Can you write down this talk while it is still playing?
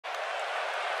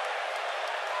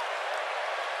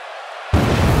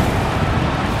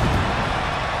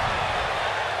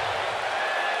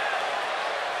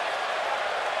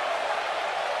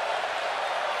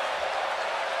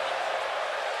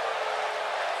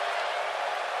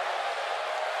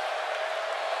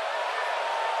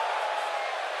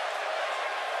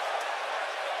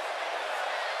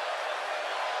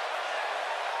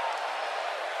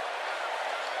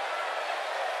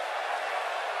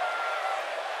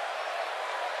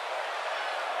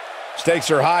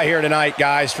Stakes are high here tonight,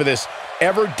 guys, for this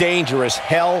ever-dangerous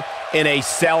Hell in a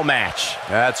Cell match.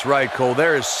 That's right, Cole.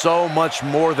 There is so much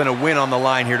more than a win on the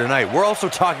line here tonight. We're also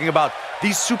talking about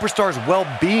these superstars'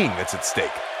 well-being that's at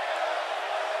stake.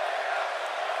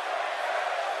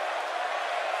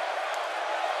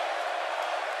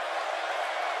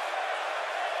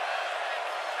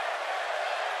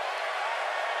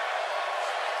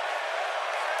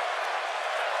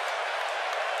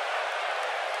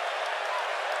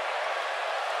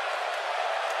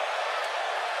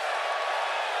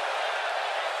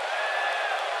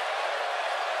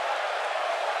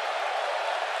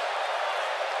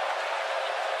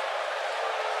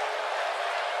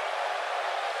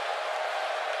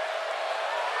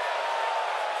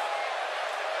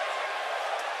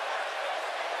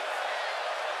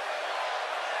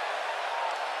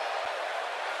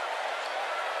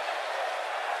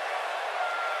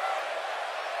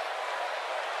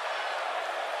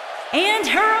 And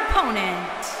her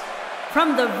opponent,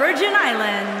 from the Virgin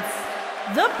Islands,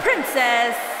 the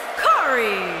Princess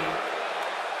Kairi.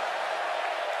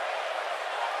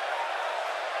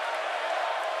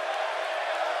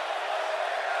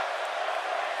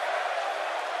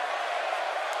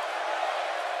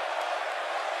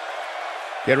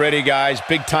 Get ready, guys.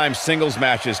 Big-time singles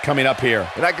matches coming up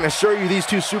here. And I can assure you these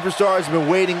two superstars have been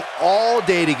waiting all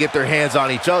day to get their hands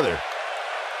on each other.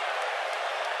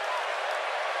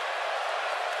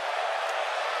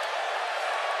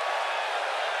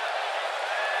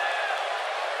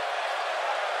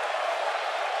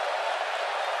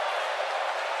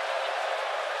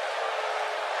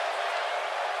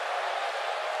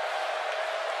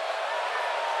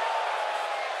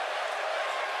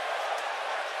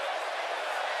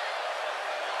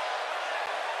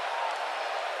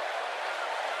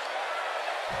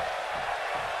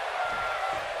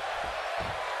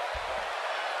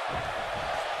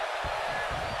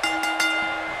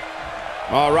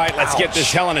 All right, let's get this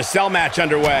Hell in a Cell match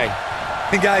underway.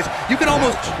 And guys, you can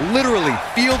almost literally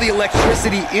feel the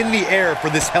electricity in the air for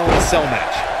this Hell in a Cell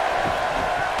match.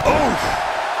 Oh!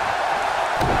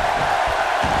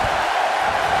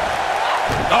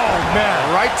 Oh,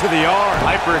 man, right to the arm.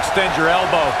 Hyperextend your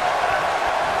elbow.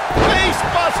 Face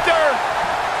buster!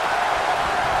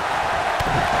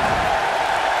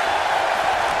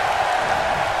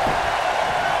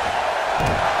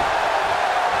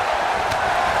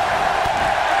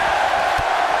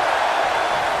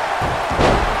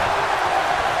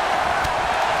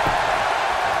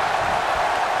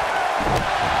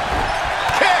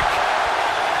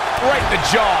 Right in the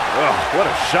jaw. Oh, what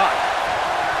a shot.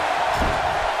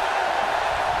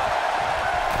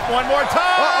 One more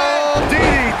time. Uh-oh,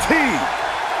 DDT.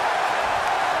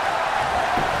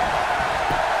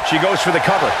 She goes for the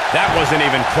cover. That wasn't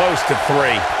even close to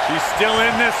 3. She's still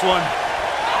in this one.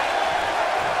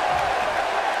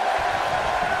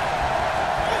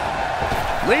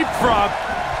 Leapfrog.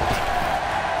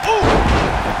 Ooh.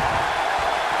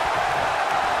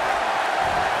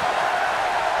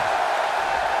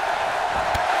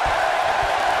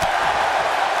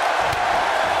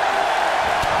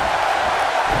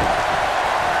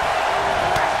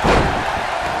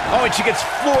 Oh, and she gets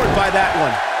floored by that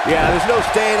one. Yeah, there's no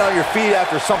staying on your feet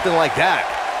after something like that.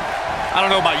 I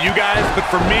don't know about you guys, but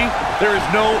for me, there is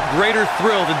no greater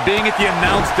thrill than being at the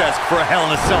announce desk for a Hell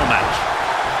in a Cell match.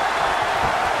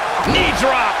 Knee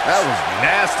drop. That was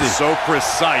nasty. So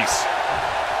precise.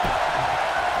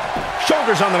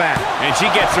 Shoulders on the mat, and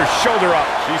she gets her shoulder up.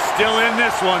 She's still in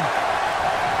this one.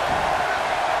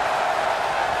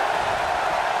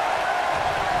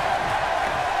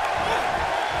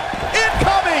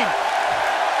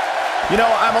 You know,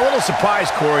 I'm a little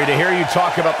surprised, Corey, to hear you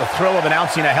talk about the thrill of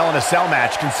announcing a Hell in a Cell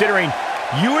match, considering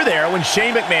you were there when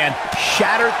Shane McMahon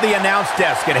shattered the announce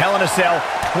desk at Hell in a Cell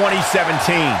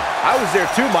 2017. I was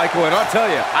there too, Michael, and I'll tell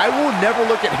you, I will never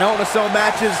look at Hell in a Cell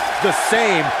matches the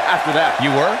same after that.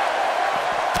 You were?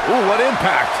 Ooh, what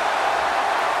impact.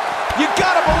 You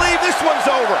gotta believe this one's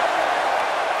over.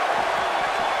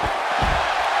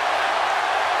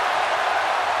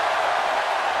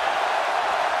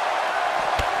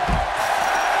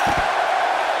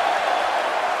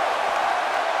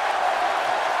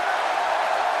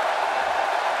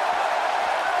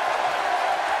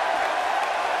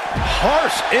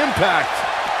 Harsh impact.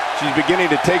 She's beginning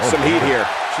to take some heat here.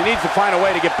 She needs to find a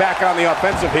way to get back on the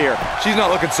offensive here. She's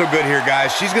not looking so good here, guys.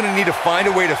 She's going to need to find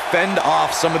a way to fend off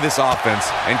some of this offense,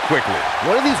 and quickly.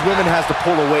 One of these women has to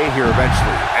pull away here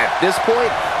eventually. At this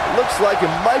point, it looks like it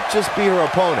might just be her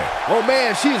opponent. Oh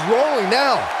man, she's rolling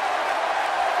now.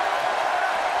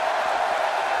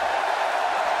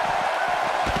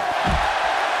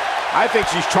 I think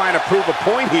she's trying to prove a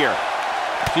point here.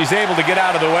 She's able to get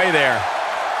out of the way there.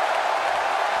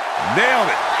 Nailed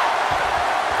it.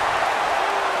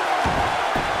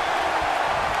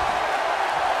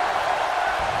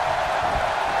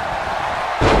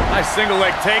 Nice single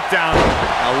leg takedown.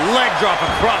 A leg drop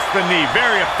across the knee.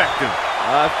 Very effective.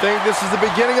 I think this is the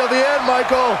beginning of the end,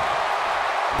 Michael.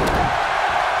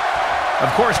 Of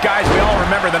course, guys, we all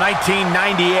remember the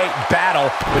 1998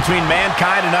 battle between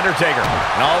Mankind and Undertaker.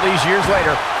 And all these years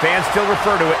later, fans still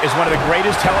refer to it as one of the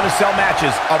greatest Hell in a Cell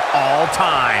matches of all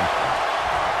time.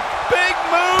 Big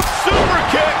move, super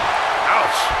kick.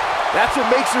 Ouch. That's what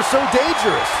makes her so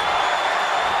dangerous.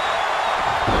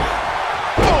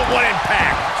 Oh, what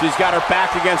impact. She's got her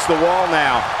back against the wall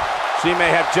now. She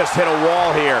may have just hit a wall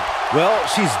here. Well,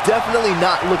 she's definitely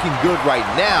not looking good right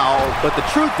now, but the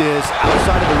truth is,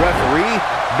 outside of the referee,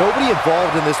 nobody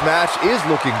involved in this match is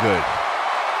looking good.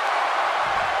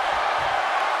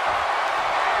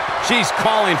 She's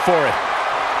calling for it.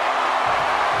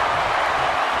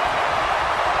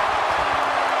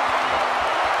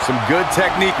 Some good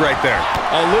technique right there.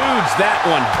 Eludes that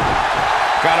one.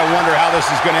 Gotta wonder how this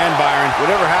is gonna end, Byron.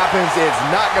 Whatever happens, it's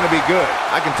not going to be good.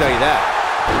 I can tell you that.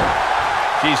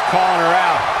 She's calling her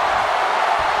out.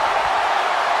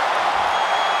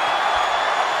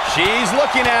 She's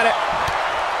looking at it.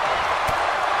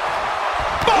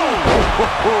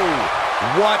 Boom!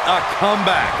 What a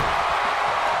comeback.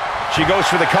 She goes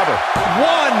for the cover.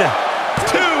 1,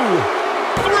 2,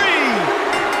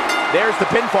 3. There's the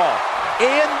pinfall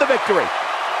and the victory.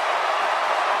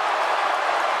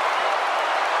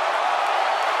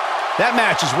 That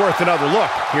match is worth another look.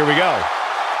 Here we go.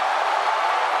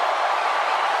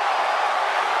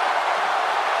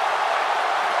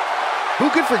 Who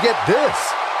could forget this?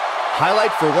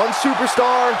 Highlight for one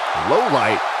superstar, low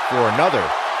light for another.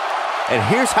 And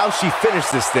here's how she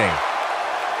finished this thing.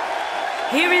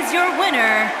 Here is your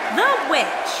winner, The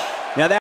Witch. Now that